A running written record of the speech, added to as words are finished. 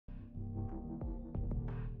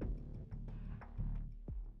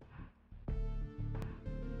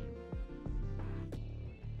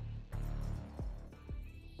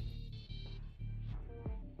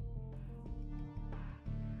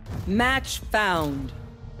Match found.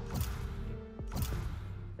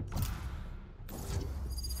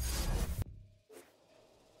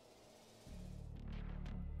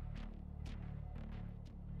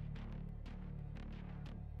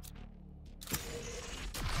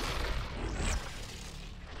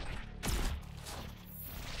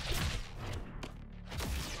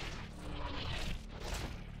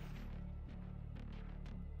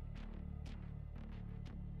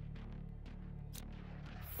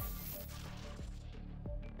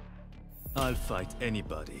 I'll fight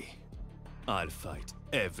anybody. I'll fight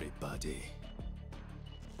everybody.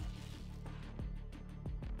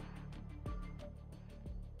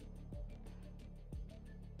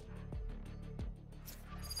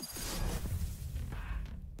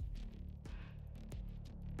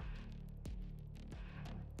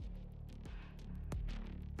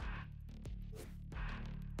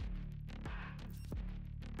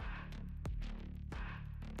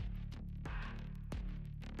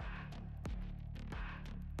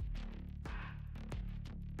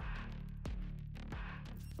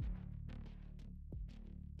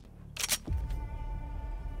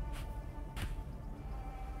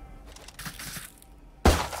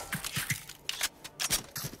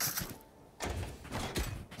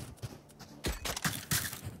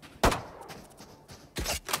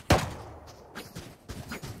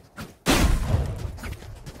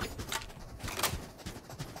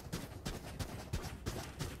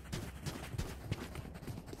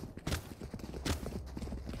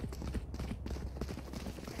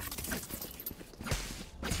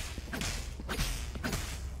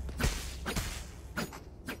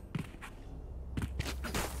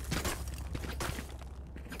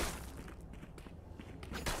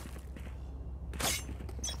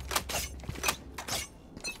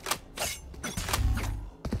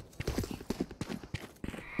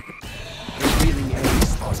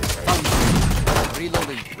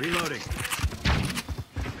 Reloading. Reloading.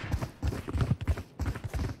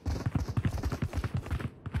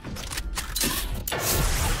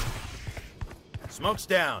 Smoke's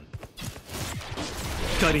down.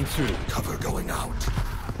 Cutting through. Cover going out.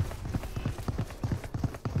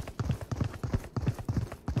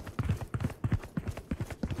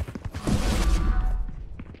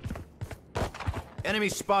 Enemy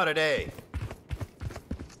spotted A.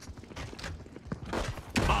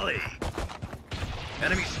 Molly.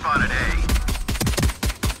 Enemy spotted A.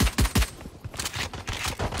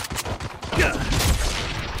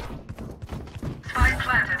 Spike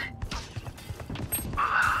planted.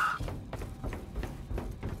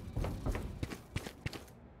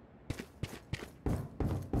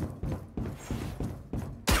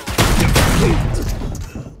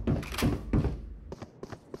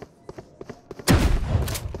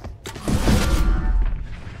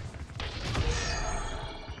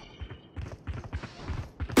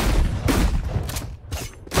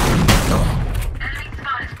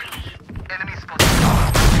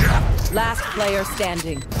 Last player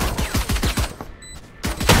standing.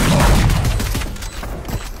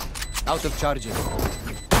 Out of charges.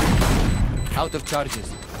 Out of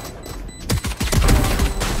charges.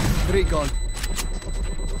 3 gone.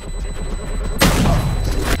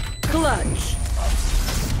 Clutch.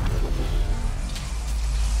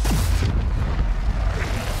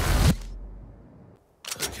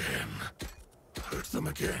 Again. Hurt them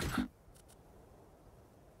again.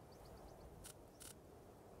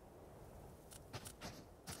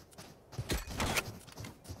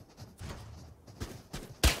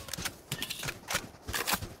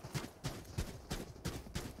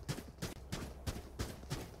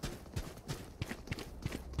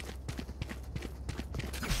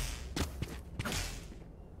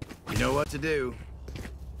 You know what to do.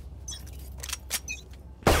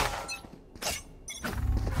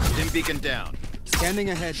 Dim beacon down. Scanning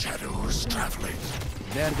ahead. Shadows traveling.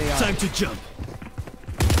 There they are. Time to jump.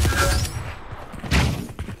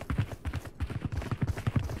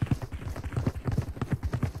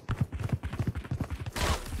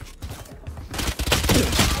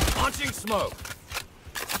 Launching smoke.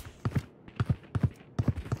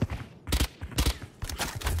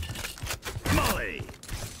 Molly.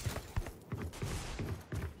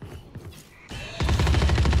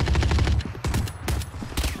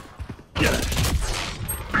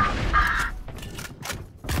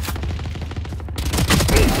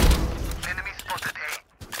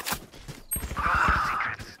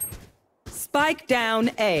 Spike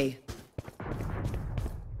down A.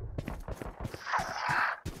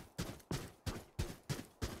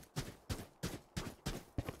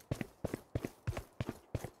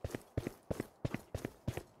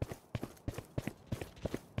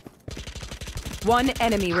 One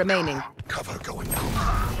enemy remaining. Cover going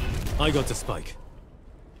out. I got the spike.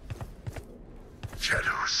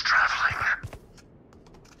 Shadows traveling.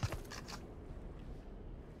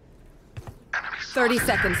 30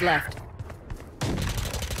 seconds left.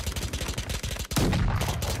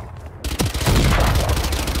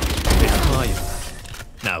 It's mine.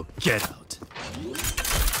 Now get out.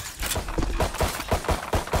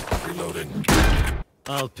 Reloading.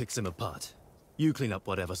 I'll pick them apart. You clean up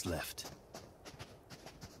whatever's left.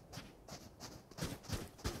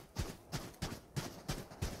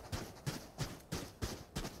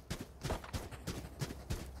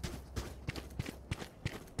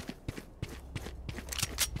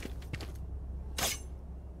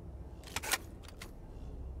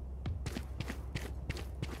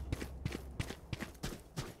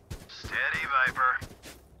 Steady, Viper.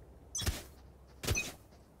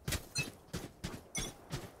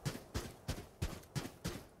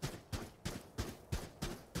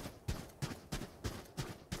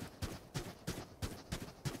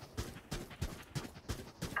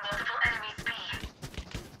 Multiple enemies B.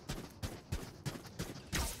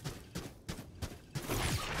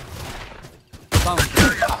 Found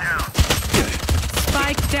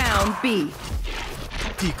Spike down B.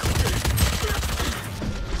 decoy.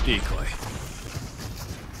 Decoy.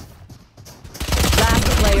 Last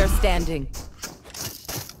player standing.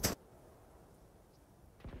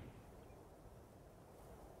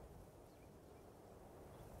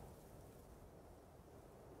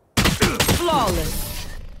 Flawless.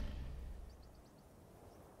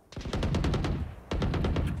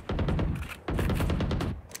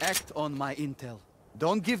 Act on my intel.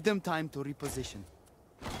 Don't give them time to reposition.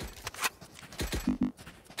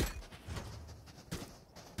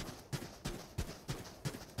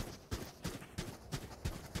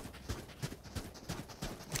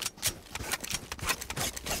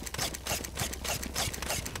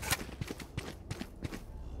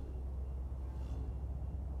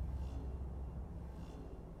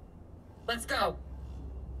 Let's go.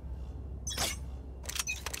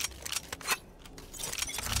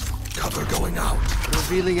 Cover going out.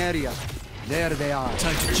 Revealing area. There they are.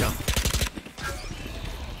 Time to jump.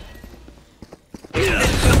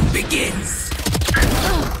 Begins.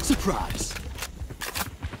 Surprise.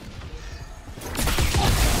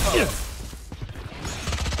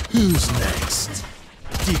 Who's next?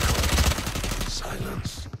 Decoy.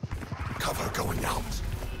 Silence. Cover going out.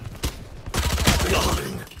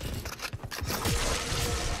 Reloading.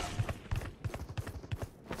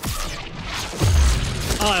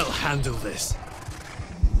 I'll handle this.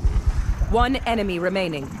 One enemy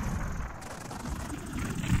remaining.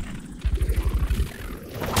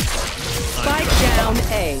 Spike down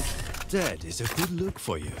A. Dead is a good look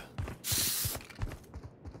for you.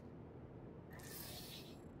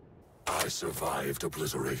 I survived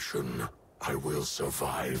obliteration. I will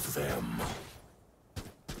survive them.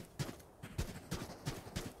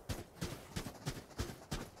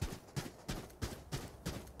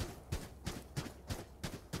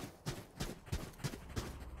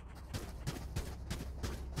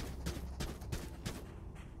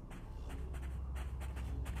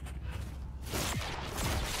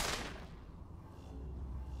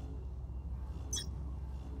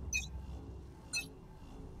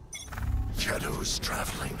 Shadows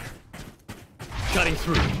traveling. Cutting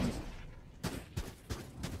through.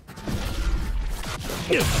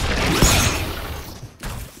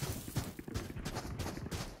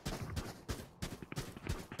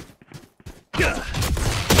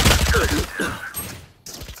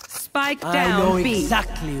 Spike down B.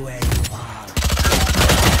 exactly where you are.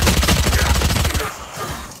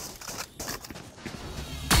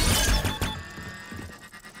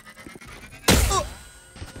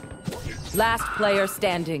 Last player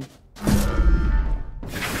standing.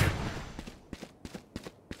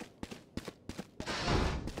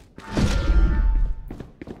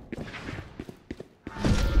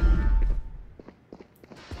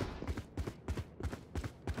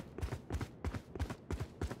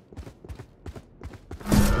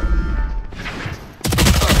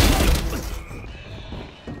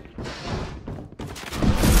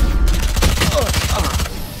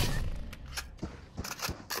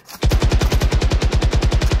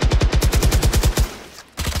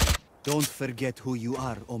 Don't forget who you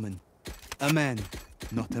are, Omen. A man,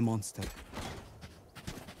 not a monster.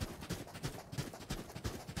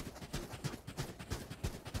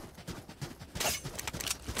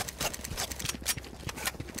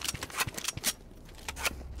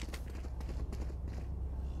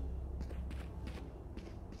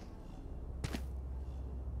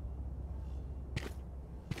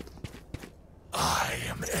 I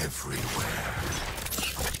am everywhere.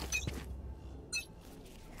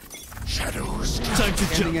 Time to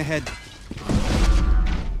Scanning jump. ahead.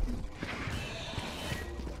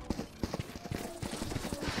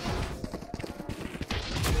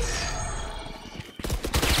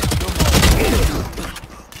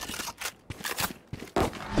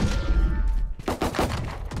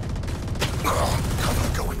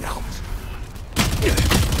 Cover going out.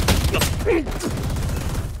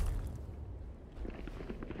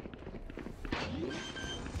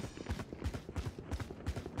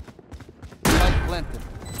 Spike planted.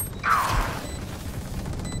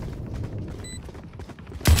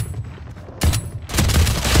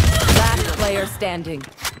 Last player standing.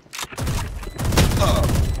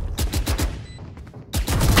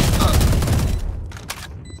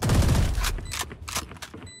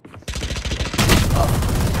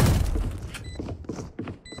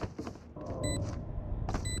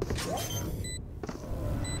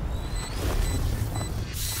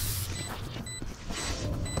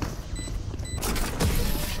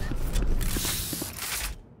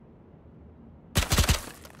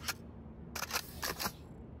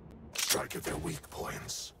 Strike at their weak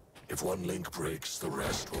points. If one link breaks, the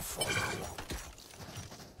rest will follow.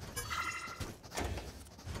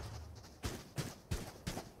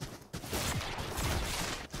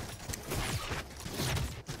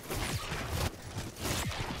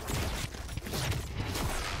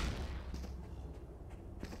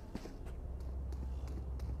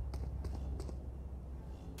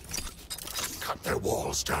 Cut their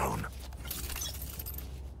walls down.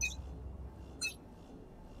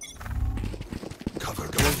 Cover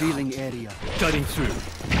going out. Revealing area. Cutting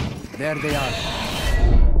through. There they are.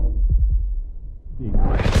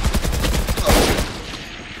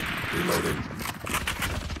 Reloading.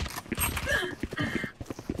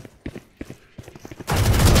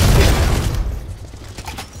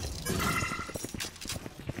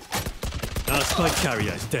 Our spike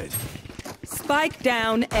carrier is dead. Spike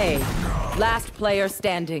down A. Last player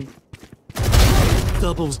standing.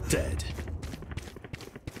 Double's dead.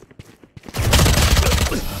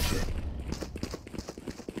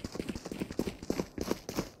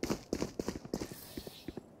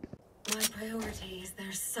 My priority is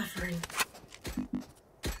their suffering.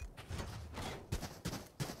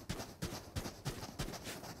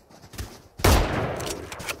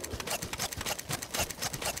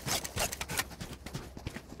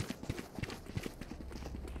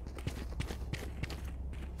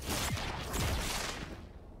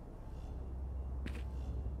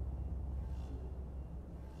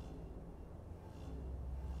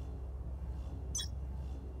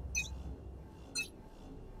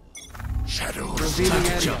 Shadows. Revealing Time to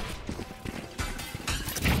area. jump.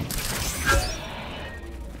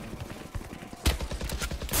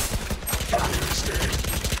 Carrier's dead.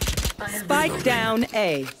 I have Spike down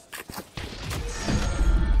A.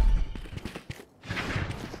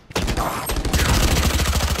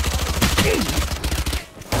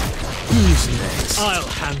 Who's next? I'll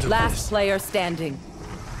handle Last this. player standing.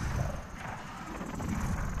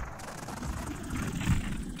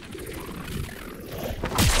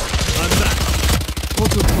 I'm back.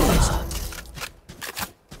 Portal closed.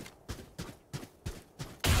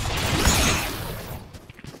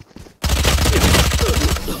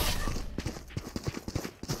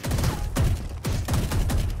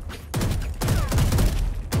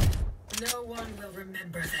 No one will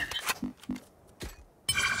remember them.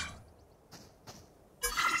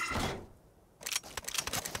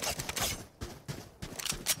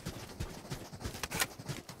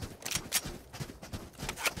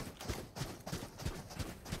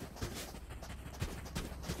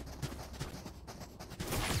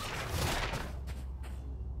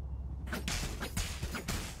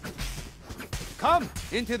 Come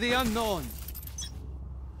into the unknown.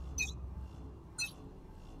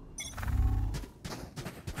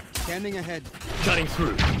 Scanning ahead. Cutting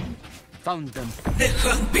through. Found them. The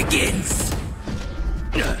hunt begins!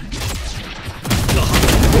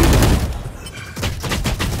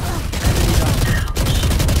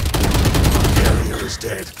 Carrier is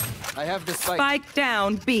dead. I have the spike. Spike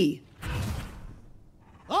down B.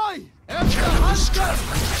 I am the Shadows hunter.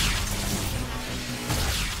 traveling.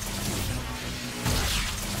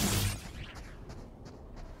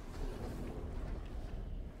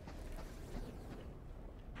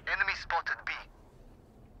 Enemy spotted B.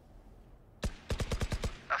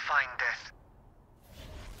 A fine death.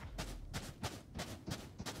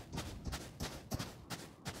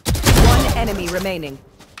 One enemy remaining.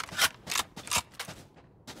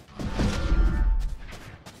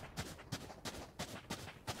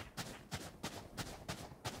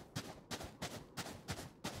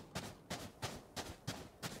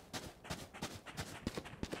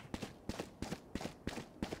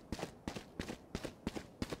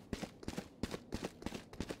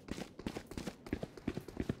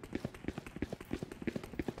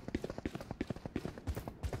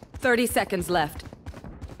 30 seconds left.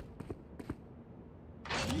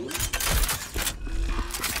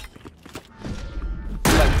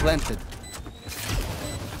 Flag planted.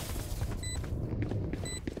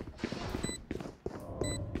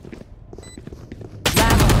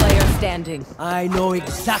 Last player standing. I know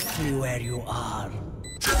exactly where you are.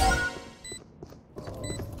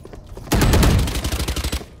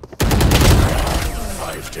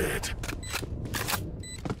 Five dead.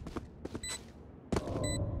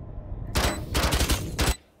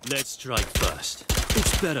 Let's strike first.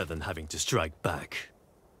 It's better than having to strike back.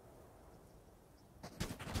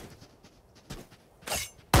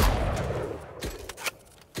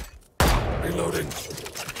 Reloading.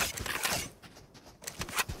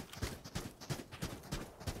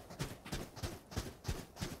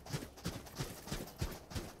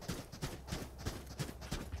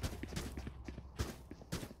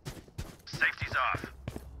 Safety's off.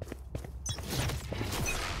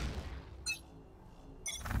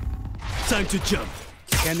 Time to jump.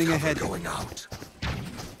 Scanning ahead. Going out.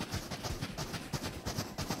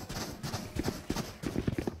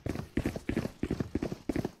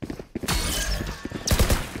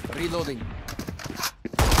 Reloading.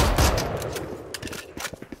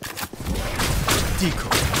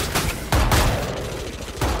 Decoy.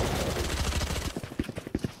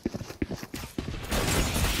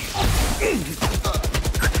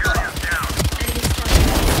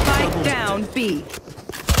 Spike down B.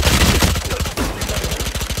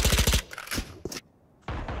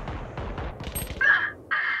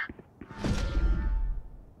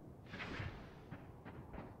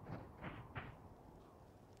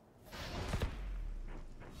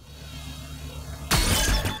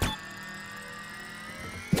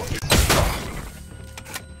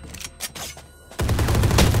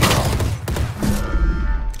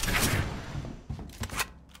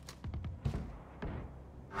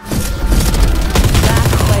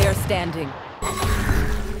 Last player standing.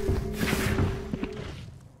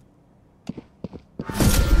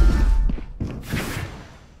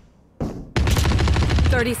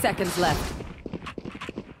 Thirty seconds left.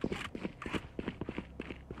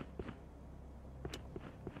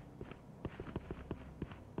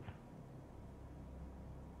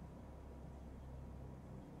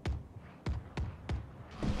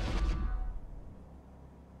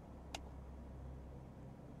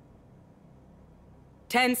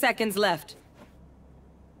 Ten seconds left.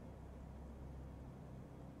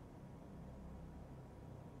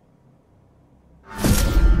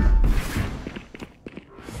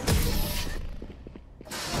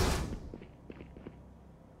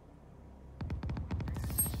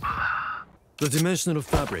 The dimensional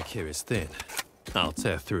fabric here is thin. I'll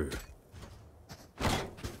tear through.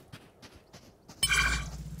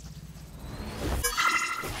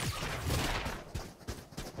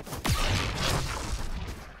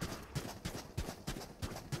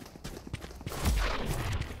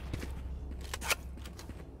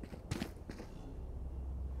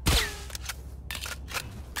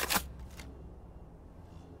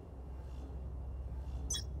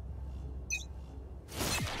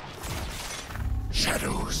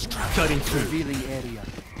 Shadows traveling. Cutting through. Revealing area.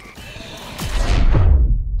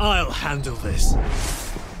 I'll handle this. A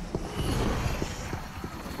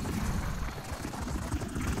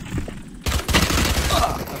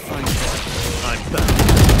fine shot. I'm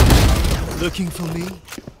back. Looking for me?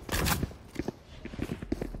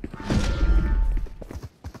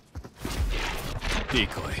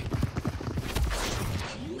 Decoy.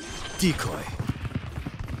 Decoy.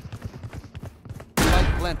 Flag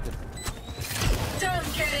planted.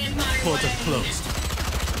 Don't get in my Portal way. closed.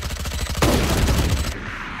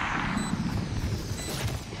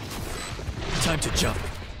 Time to jump.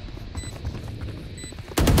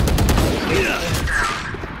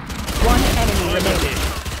 One enemy remaining.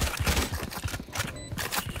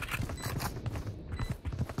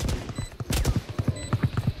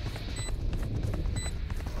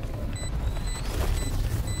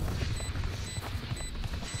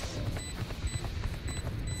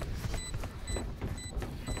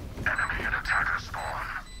 Enemy and attacker spawn.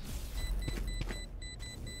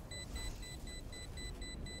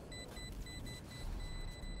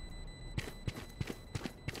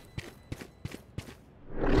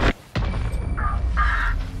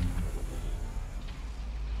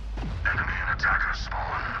 Enemy and attacker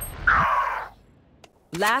spawn.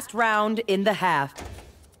 Go! Last round in the half.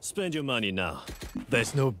 Spend your money now.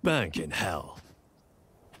 There's no bank in hell.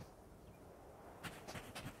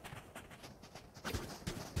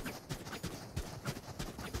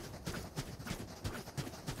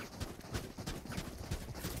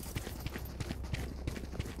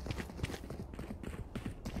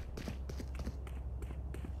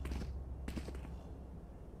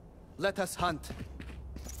 Let us hunt.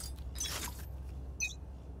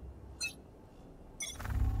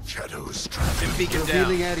 Shadows traveling. Beacon down.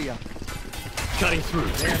 Revealing area. Cutting through.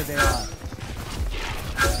 There they are.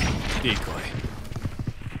 Decoy.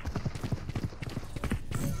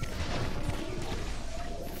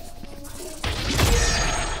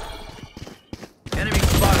 Enemy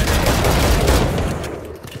spotted.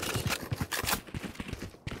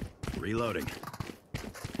 Reloading.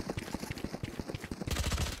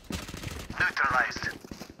 Neutralized.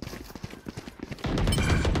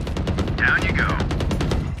 Down you go.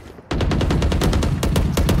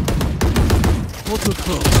 Portal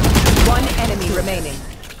closed. One enemy remaining.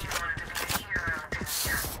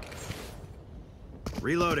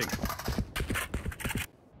 Reloading.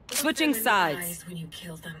 Switching sides. When you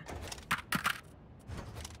kill them.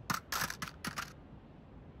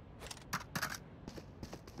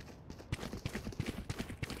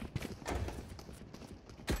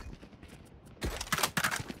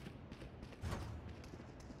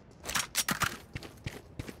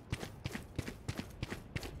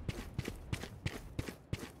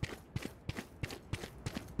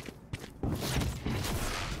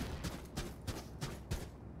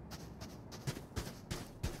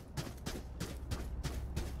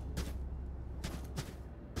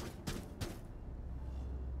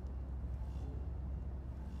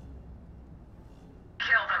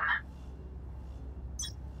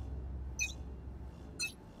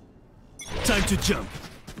 Time to jump.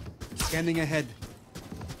 Scanning ahead.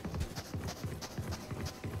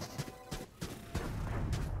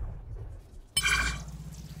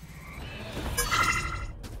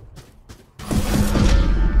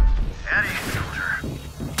 Eddie, soldier.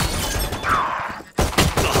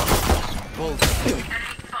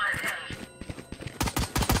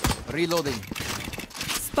 Reloading.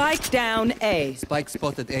 Spike down A. Spike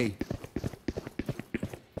spotted A.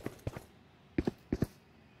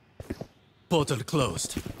 Portal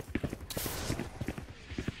closed.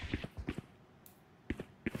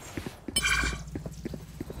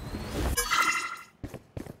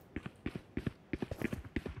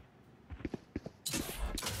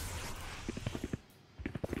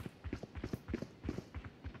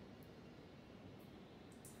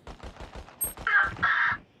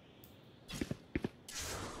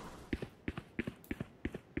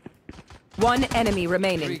 One enemy 3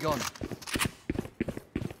 remaining. gone.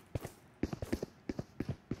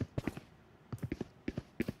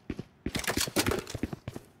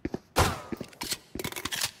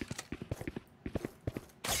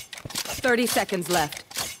 Thirty seconds left.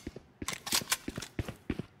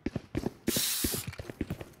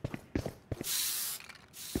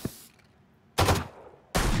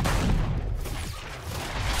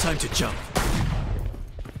 Time to jump.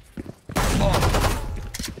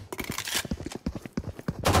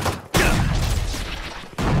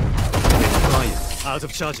 Ryan, out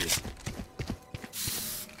of charges.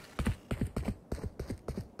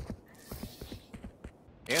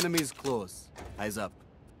 Enemies close. Eyes up.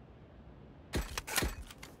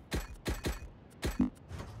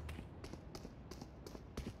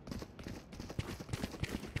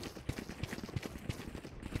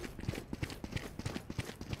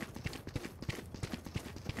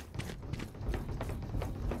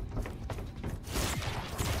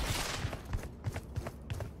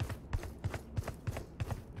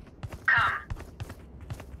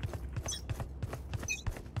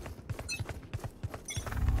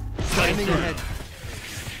 Cutting through. Ahead.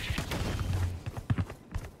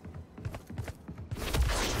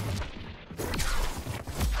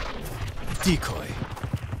 Decoy.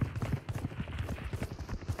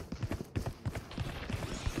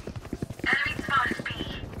 Enemy spotted B.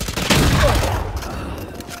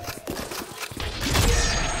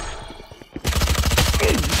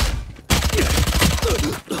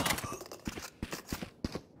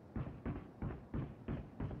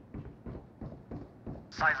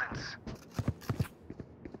 Silence.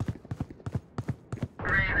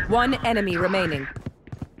 One enemy remaining.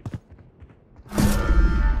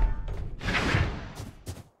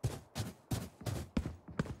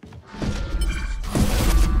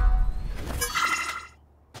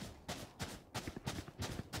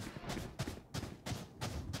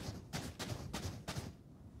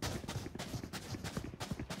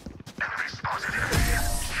 Enemy spotted.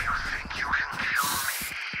 You think you can kill me?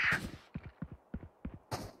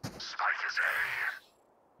 Spike is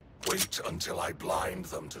A. Wait until I blind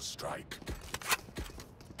them to strike.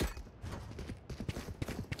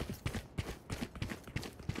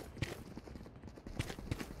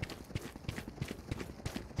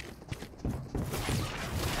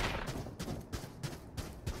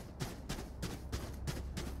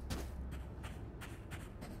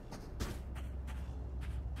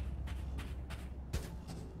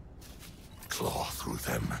 claw through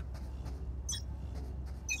them.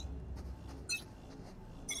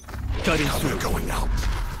 Cutting Cover through. going out.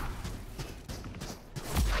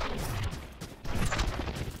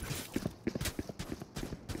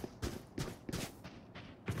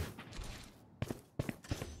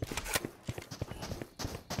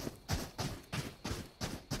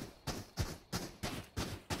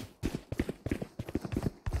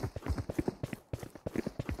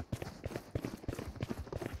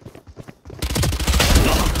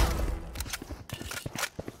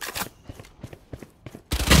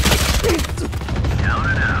 Down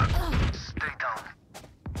and out. Stay down.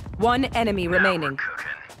 One enemy remaining. Cooking.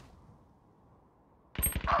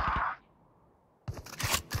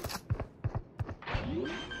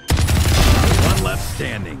 One left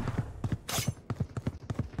standing.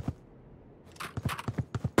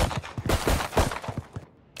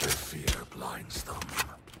 Their fear blinds them.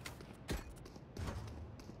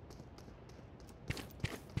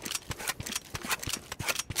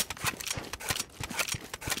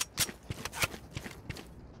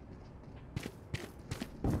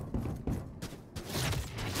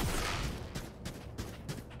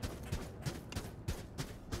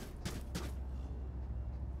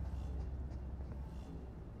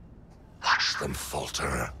 Watch them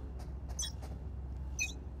falter.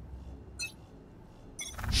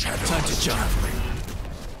 Shadow Time to jump. traveling.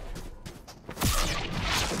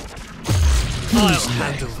 I'll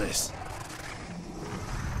handle this.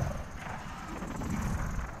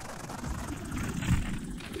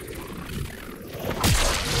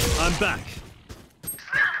 I'm back.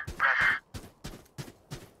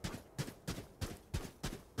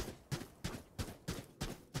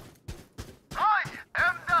 I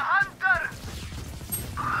am the hunter.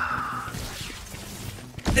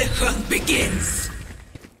 The hunt begins.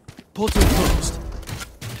 Portal closed.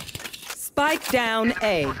 Spike down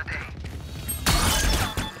A.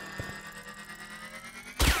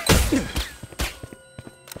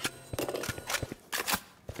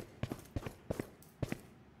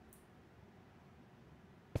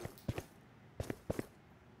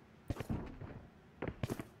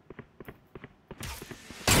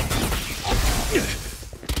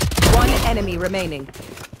 One enemy remaining.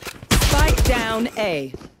 Spike down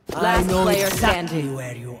A. I Last know player exactly standing.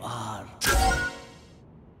 where you are.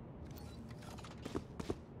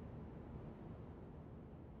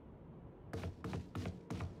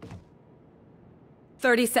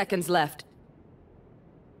 Thirty seconds left.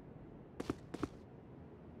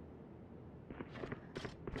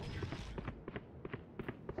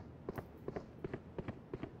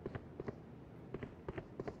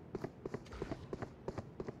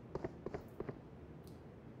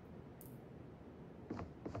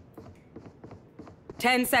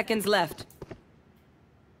 Ten seconds left.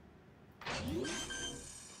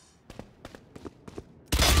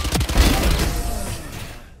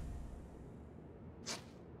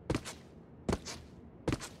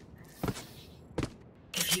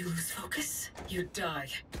 If you lose focus, you die.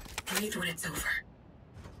 Breathe when it's over.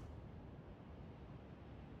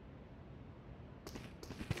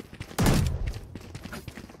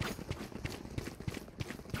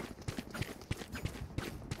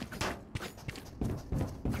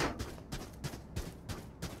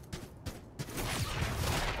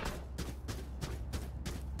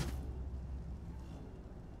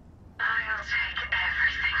 I'll take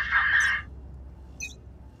everything from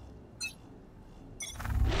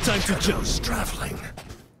them. Time to jump. Shadows traveling.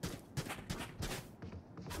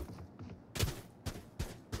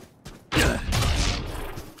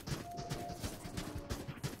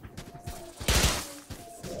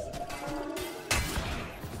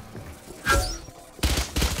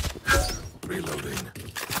 Reloading.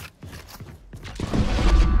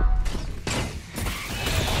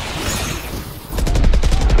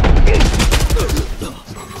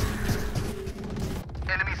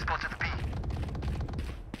 Enemy spotted B.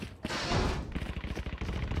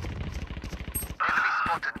 Enemy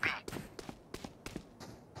spotted B.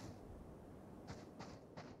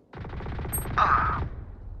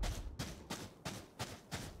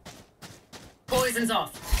 Poison's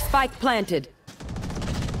off. Spike planted.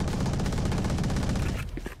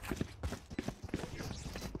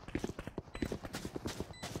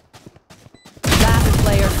 Last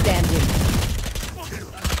player standing.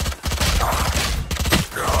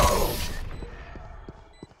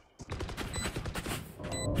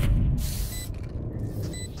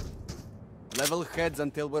 Level heads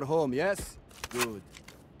until we're home, yes? Good.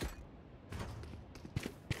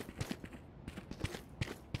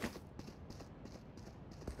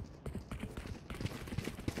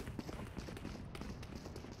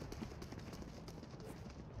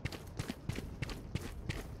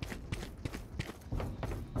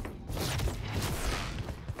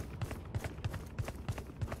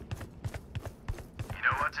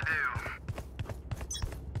 what to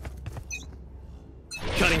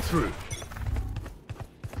do. Cutting through.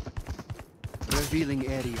 Revealing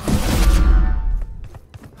area.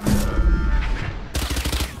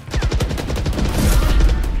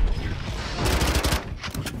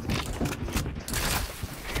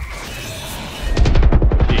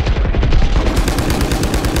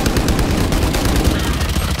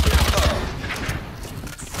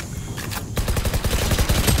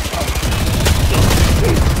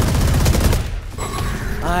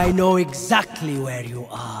 I know exactly where you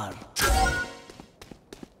are.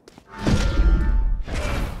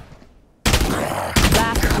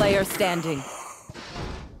 Last player standing.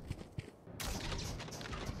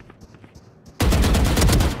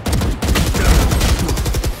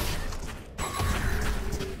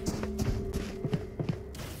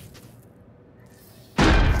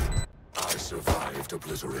 I survived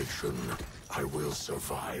obliteration. I will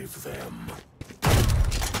survive them.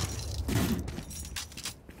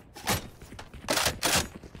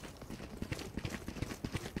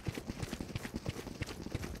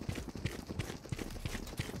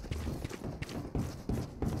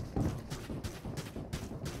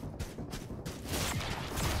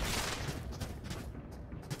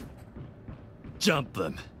 Jump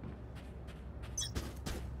them.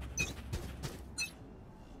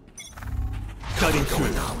 Cutting through.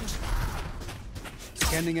 Going out.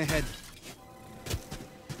 Scanning ahead.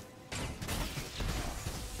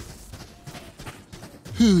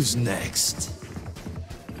 Who's next?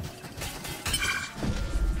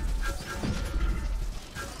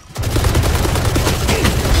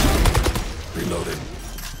 Reloading.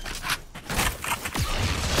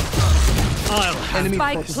 I'll have Enemy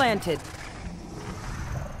Spike focus. planted.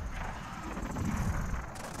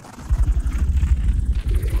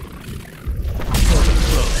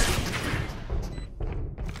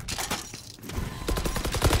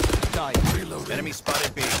 Reloading. Enemy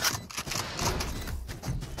spotted B.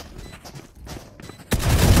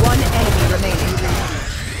 One enemy remaining.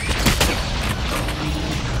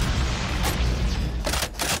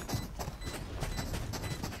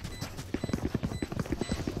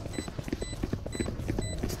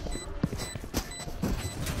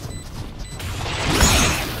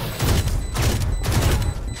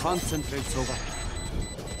 Concentrate, Sova.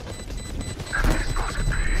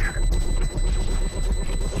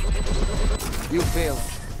 You failed.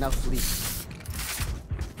 Now flee.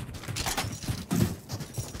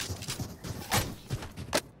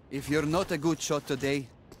 If you're not a good shot today,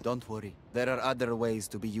 don't worry. There are other ways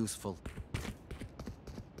to be useful.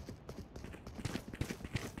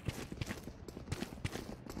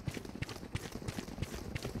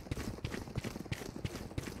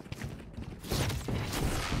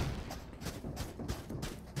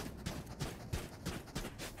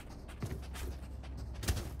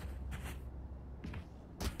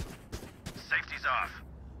 Safety's off.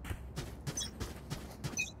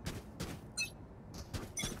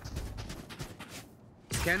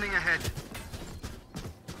 Scanning ahead.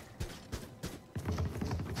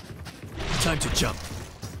 time to jump.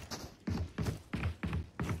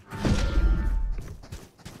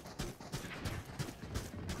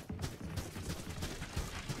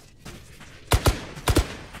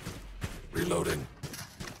 Reloading.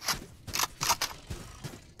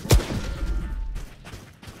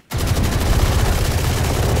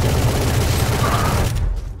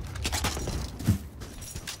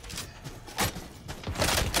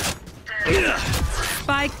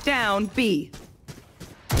 Spike down B.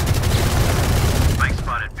 Spike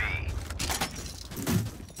spotted B.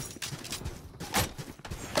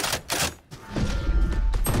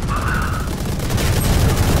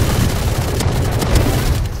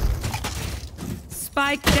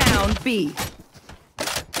 Spike down B.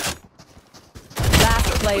 Last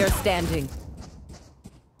player standing.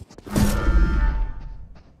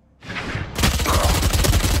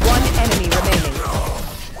 One enemy remaining.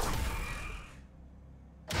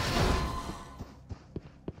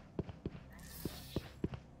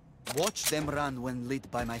 Watch them run when lit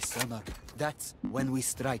by my sonar. That's when we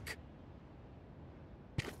strike.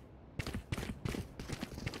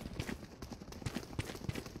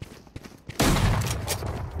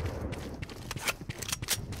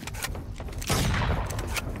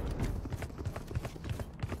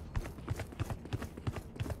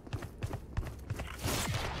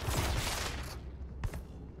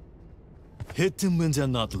 Hit them when they're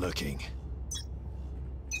not looking.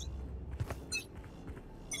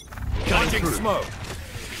 Launching smoke.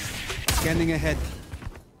 Scanning ahead.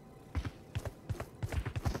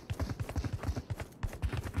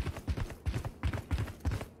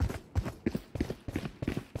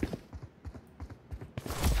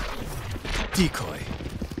 Decoy.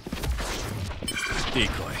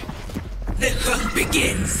 Decoy. The hunt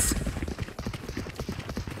begins.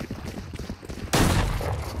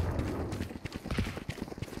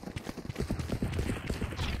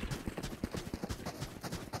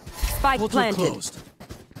 Spike Portal planted. closed.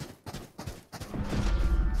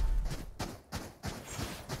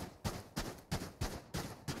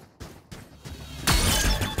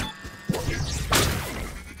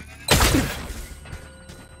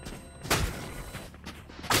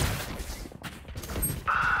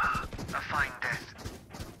 A fine death.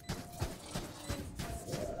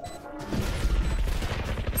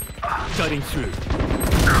 Cutting through.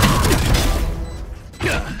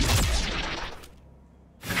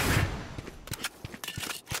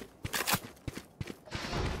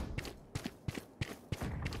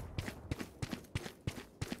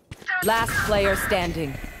 Last player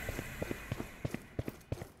standing.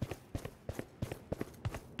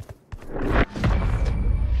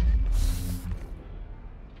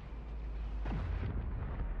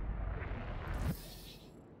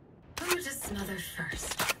 Who would smother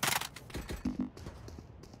first?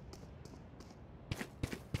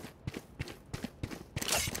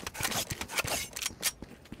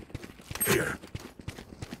 Here.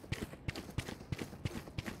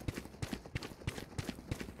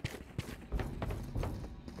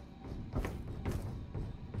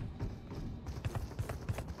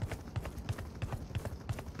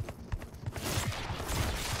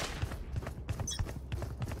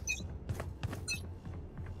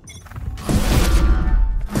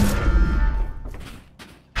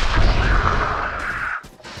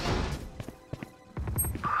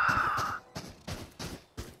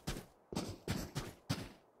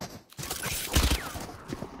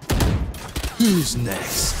 Who's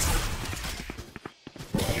next?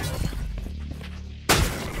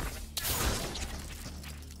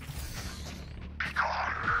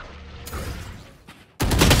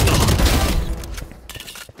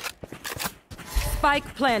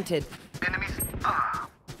 Spike planted. Enemies.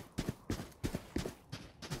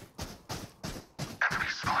 Enemy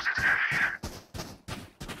spotted.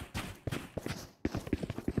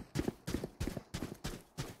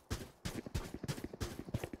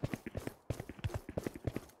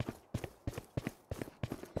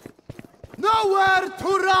 Nowhere to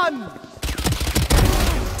run!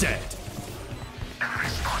 Dead. Enemy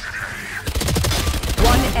spotted.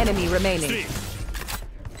 One enemy remaining. Three.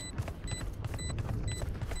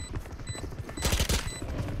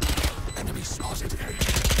 Enemy spotted.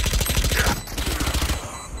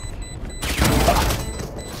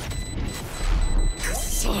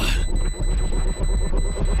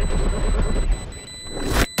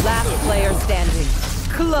 Last player standing.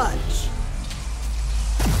 Clutch.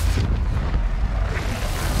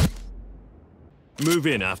 Move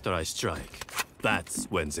in after I strike. That's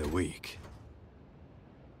when they're weak.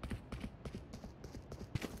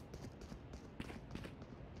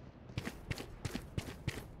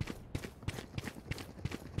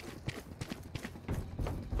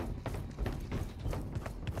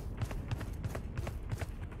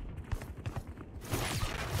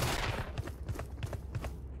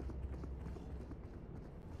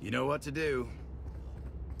 You know what to do.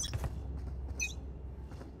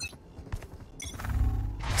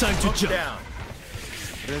 Time to jump. Down.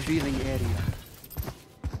 Revealing area.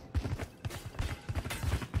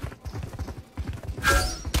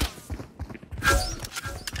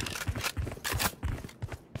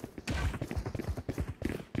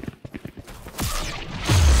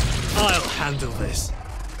 I'll handle this.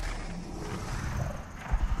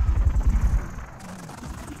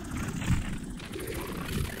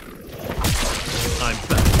 I'm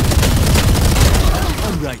back.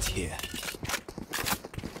 I'm right here.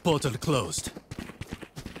 Portal closed.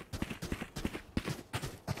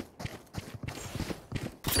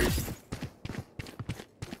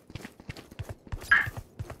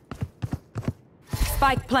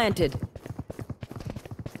 Spike planted.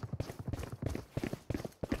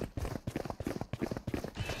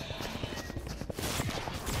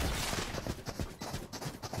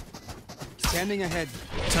 Scanning ahead.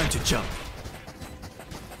 Time to jump.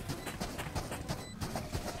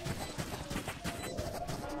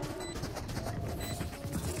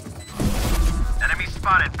 Enemy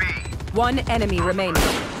spotted B. One enemy remaining.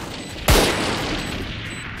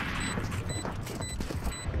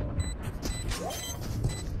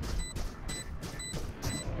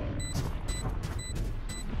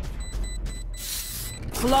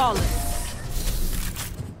 Flawless.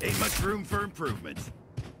 Ain't much room for improvement.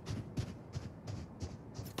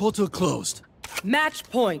 Portal closed. Match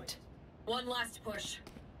point. One last push.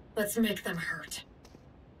 Let's make them hurt.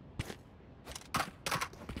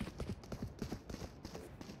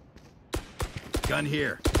 Gun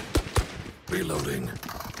here. Reloading.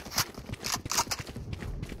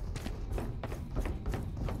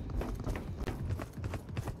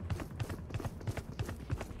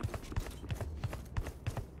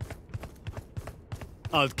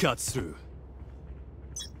 I'll cut through.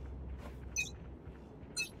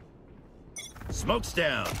 Smoke's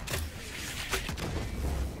down.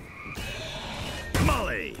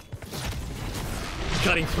 Molly!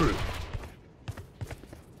 Cutting through.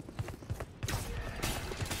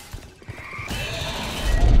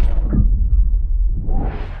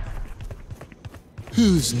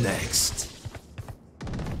 Who's next?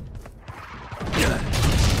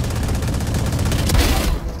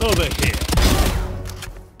 Over here.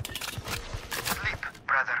 Sleep,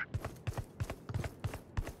 brother.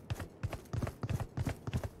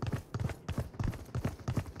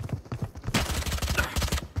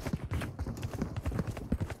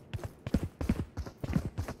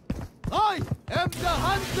 I am the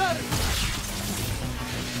hunter!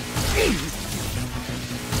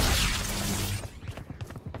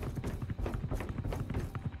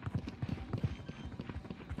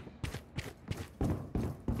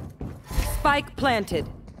 Spike planted.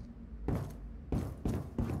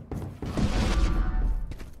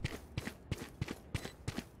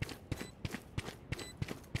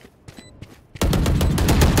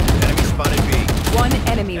 Enemy spotted B. One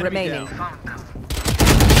enemy remaining. down. Found them.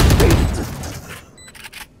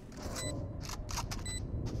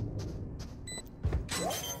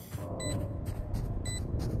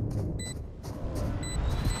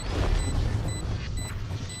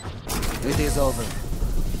 It is over.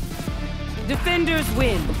 Defenders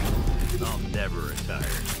win. I'll never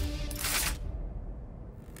retire.